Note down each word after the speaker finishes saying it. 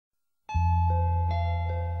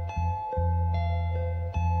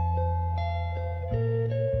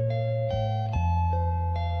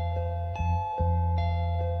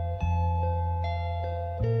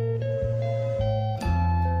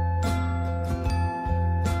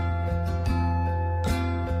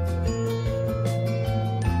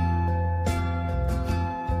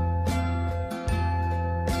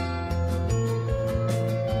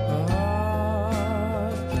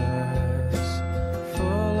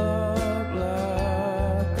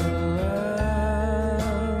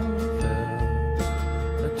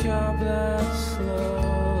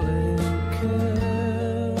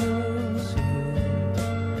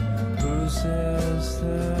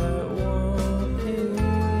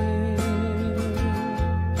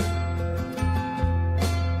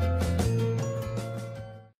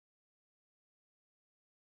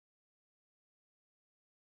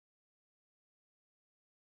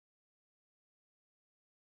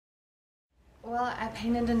Well, I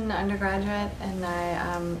painted in undergraduate, and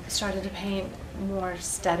I started to paint more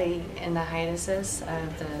steady in the hiatuses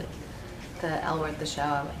of the L Word, the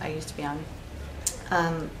show I used to be on.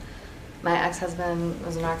 Um, my ex-husband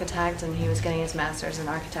was an architect, and he was getting his master's in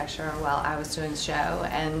architecture while I was doing the show,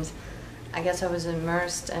 and I guess I was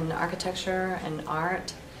immersed in architecture and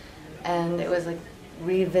art, and it was like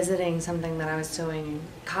revisiting something that I was doing in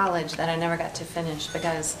college that I never got to finish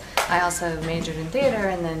because I also majored in theater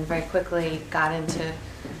and then very quickly got into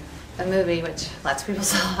a movie, which lots of people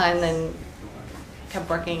saw, and then kept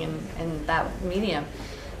working in that medium.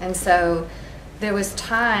 And so there was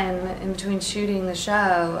time in between shooting the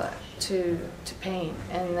show to paint,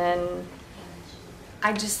 and then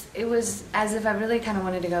it was as if I really kind of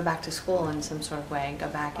wanted to go back to school in some sort of way, go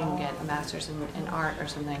back and get a master's in art or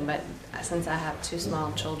something, but since I have two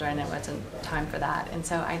small children, it wasn't time for that. And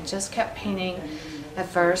so I just kept painting at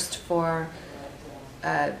first for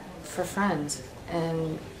friends,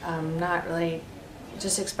 and not really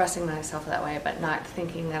just expressing myself that way, but not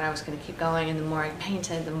thinking that I was going to keep going. And the more I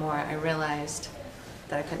painted, the more I realized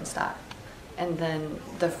that I couldn't stop. And then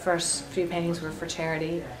the first few paintings were for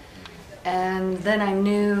charity. And then I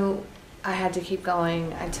knew I had to keep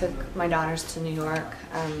going. I took my daughters to New York.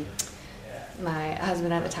 My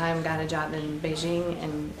husband at the time got a job in Beijing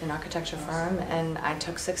in an architecture firm, and I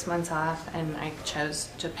took 6 months off and I chose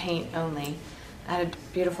to paint only. I had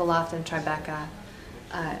a beautiful loft in Tribeca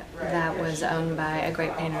that was owned by a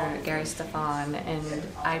great painter, Gary Stefan, and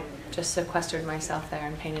I just sequestered myself there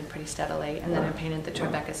and painted pretty steadily. And then I painted the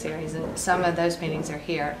Tribeca series, and some of those paintings are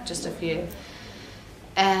here, just a few.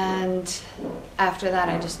 And after that,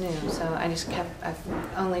 I just knew. So I've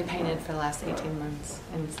only painted for the last 18 months.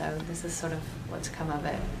 And so this is sort of what's come of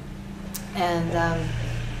it. And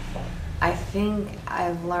I think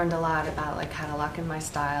I've learned a lot about like how to lock in my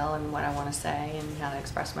style and what I want to say and how to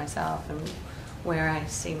express myself and where I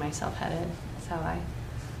see myself headed. So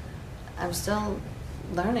I'm still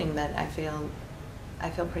learning, but I feel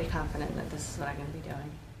pretty confident that this is what I'm going to be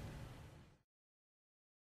doing.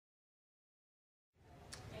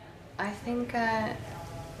 I think,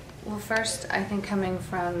 well, first, I think coming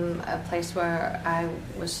from a place where I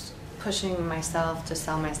was pushing myself to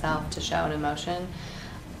sell myself, to show an emotion,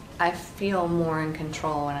 I feel more in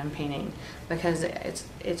control when I'm painting because it's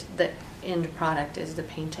the end product is the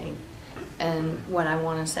painting. And what I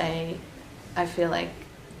want to say, I feel like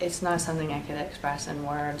it's not something I could express in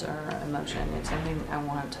words or emotion. It's something I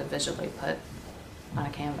want to visually put on a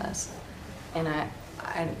canvas.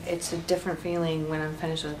 And it's a different feeling when I'm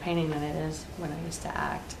finished with a painting than it is when I used to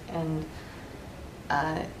act. And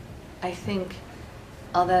I think,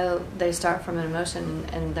 although they start from an emotion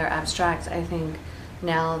and they're abstract, I think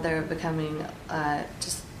now they're becoming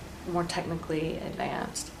just more technically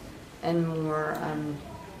advanced and more, I don't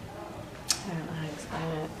know how to explain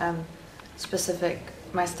it, specific.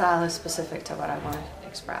 My style is specific to what I want to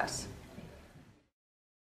express.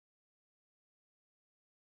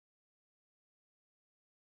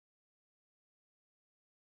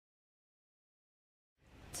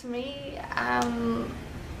 To me,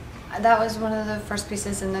 that was one of the first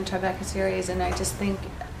pieces in the Tribeca series, and I just think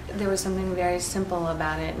there was something very simple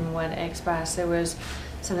about it and what it expressed. There was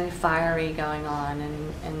something fiery going on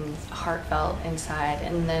and heartfelt inside.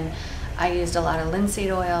 And then I used a lot of linseed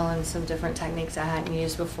oil and some different techniques I hadn't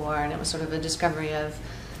used before, and it was sort of a discovery of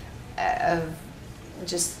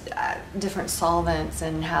just different solvents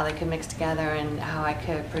and how they could mix together and how I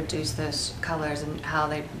could produce those colors and how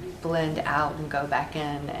they blend out and go back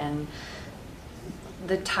in. And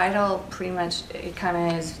the title pretty much, it kind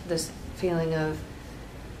of is this feeling of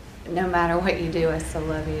no matter what you do, I still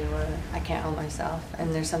love you, or I can't help myself.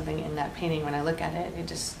 And there's something in that painting when I look at it, it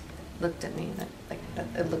just looked at me,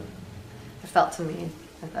 it felt to me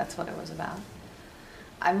that that's what it was about.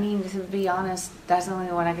 I mean, to be honest, that's the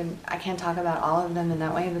only one I can't talk about all of them in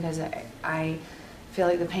that way because I feel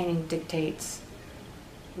like the painting dictates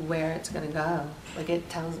where it's going to go. Like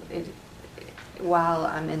while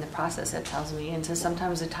I'm in the process, it tells me. And so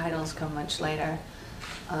sometimes the titles come much later.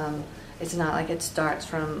 It's not like it starts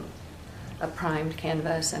from a primed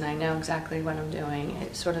canvas and I know exactly what I'm doing.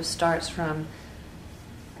 It sort of starts from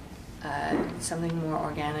something more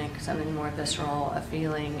organic, something more visceral, a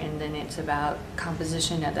feeling, and then it's about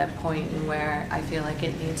composition at that point and where I feel like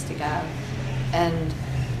it needs to go. And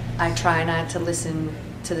I try not to listen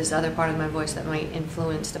to this other part of my voice that might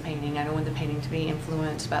influence the painting. I don't want the painting to be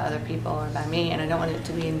influenced by other people or by me, and I don't want it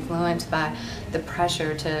to be influenced by the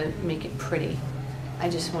pressure to make it pretty. I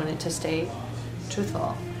just want it to stay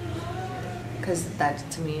truthful, because that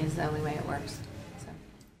to me is the only way it works.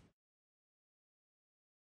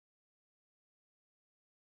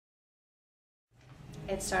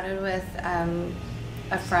 It started with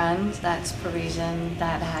a friend that's Parisian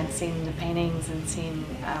that had seen the paintings and seen,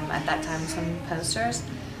 at that time, some posters.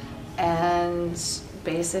 And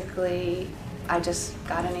basically, I just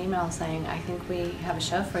got an email saying, I think we have a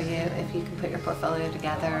show for you if you can put your portfolio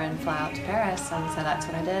together and fly out to Paris. And so that's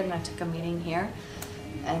what I did, and I took a meeting here,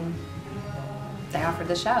 and they offered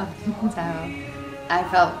the show. So I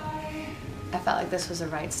felt like this was the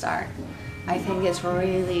right start. I think it's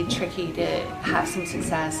really tricky to have some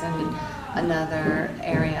success in another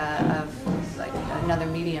area of, like, another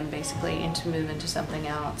medium basically, and to move into something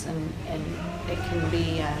else, and it can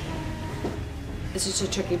be it's just a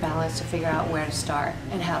tricky balance to figure out where to start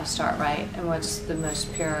and how to start right, and what's the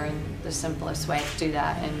most pure and the simplest way to do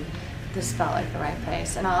that. And this felt like the right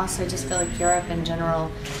place. And I also just feel like Europe in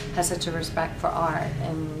general has such a respect for art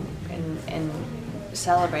and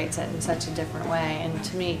celebrates it in such a different way. And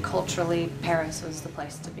to me, culturally, Paris was the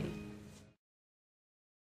place to be.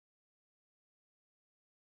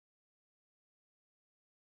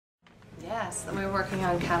 Yes, we're working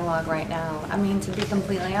on a catalog right now. I mean, to be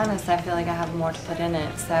completely honest, I feel like I have more to put in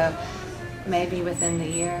it, so maybe within the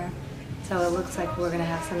year. So it looks like we're going to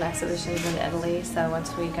have some exhibitions in Italy, so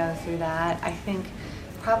once we go through that, I think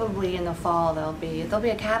probably in the fall there'll be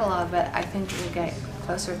a catalog, but I think we'll get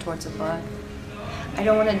closer towards a book. I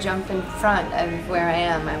don't want to jump in front of where I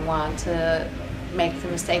am. I want to make the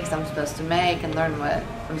mistakes I'm supposed to make and learn what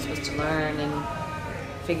I'm supposed to learn and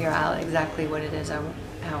figure out exactly what it is how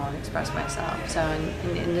I want to express myself. So,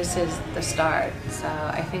 and this is the start. So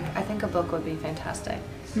I think a book would be fantastic.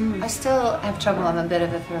 I still have trouble. I'm a bit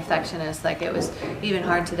of a perfectionist. Like, it was even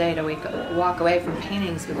hard today to walk away from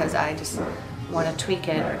paintings because I just want to tweak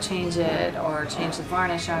it or change the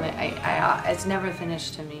varnish on it. It's never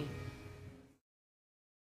finished to me.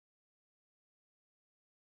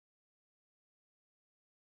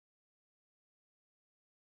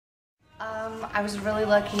 I was really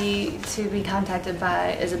lucky to be contacted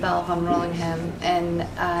by Isabel von Rollingham, and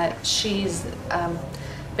she's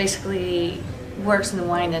basically works in the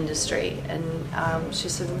wine industry, and she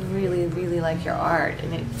said, really, really like your art,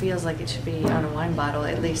 and it feels like it should be on a wine bottle,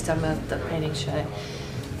 at least some of the painting should.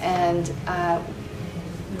 And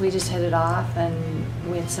we just hit it off, and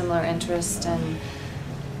we had similar interests, and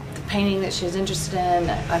the painting that she was interested in,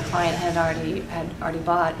 a client had already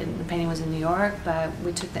bought, and the painting was in New York, but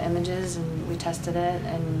we took the images and we tested it,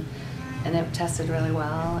 and it tested really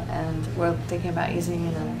well, and we're thinking about using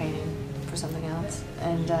another painting for something else.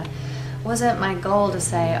 And it wasn't my goal to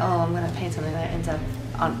say, oh, I'm going to paint something that ends up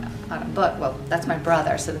on a book. Well, that's my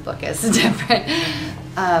brother, so the book is different.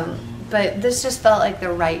 But this just felt like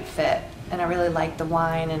the right fit, and I really like the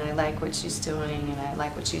wine, and I like what she's doing, and I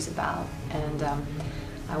like what she's about. And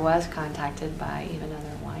I was contacted by even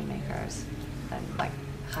other winemakers at, like,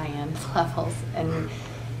 high-end levels, and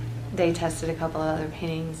they tested a couple of other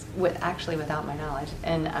paintings actually without my knowledge,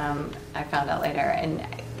 and I found out later, and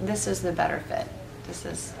this is the better fit. This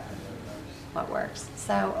is what works.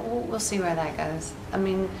 So we'll see where that goes. I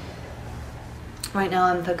mean, right now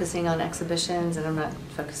I'm focusing on exhibitions, and I'm not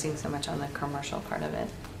focusing so much on the commercial part of it.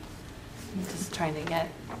 I'm just trying to get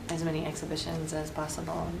as many exhibitions as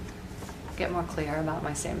possible, and get more clear about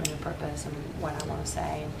my statement of purpose and what I want to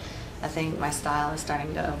say. And I think my style is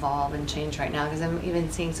starting to evolve and change right now, because I'm even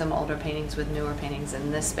seeing some older paintings with newer paintings in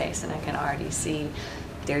this space, and I can already see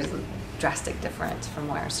there's a drastic difference from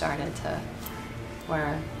where I started to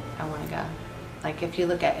where I want to go. Like, if you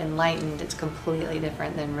look at Enlightened, it's completely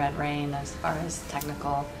different than Red Rain as far as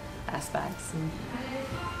technical aspects, and I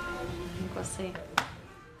think we'll see.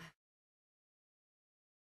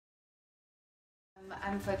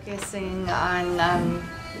 I'm focusing on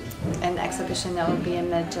an exhibition that will be in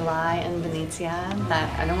mid-July in Venezia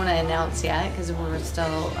that I don't want to announce yet, because we're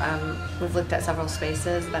still, we've looked at several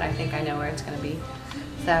spaces, but I think I know where it's going to be.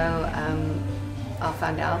 So I'll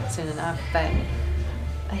find out soon enough, but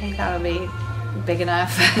I think that will be big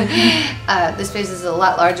enough. The space is a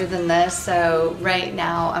lot larger than this, so right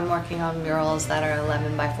now I'm working on murals that are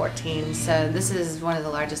 11 by 14, so this is one of the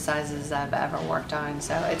largest sizes I've ever worked on.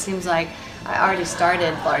 So it seems like I already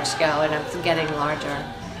started large scale and I'm getting larger.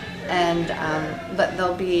 And but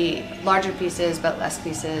there'll be larger pieces but less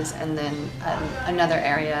pieces, and then another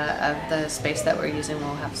area of the space that we're using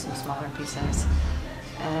will have some smaller pieces.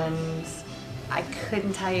 And I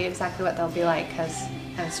couldn't tell you exactly what they'll be like because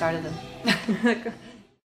I haven't started them.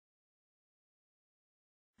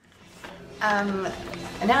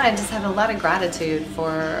 Now I just have a lot of gratitude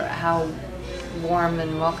for how warm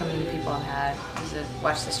and welcoming people have had to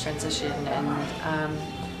watch this transition, and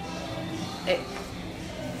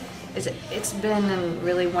it's been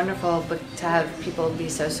really wonderful to have people be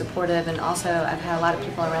so supportive, and also I've had a lot of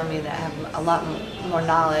people around me that have a lot more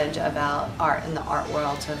knowledge about art in the art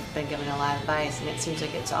world, so I've been given a lot of advice, and it seems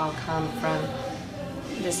like it's all come from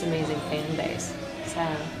this amazing fan base. So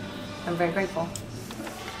I'm very grateful.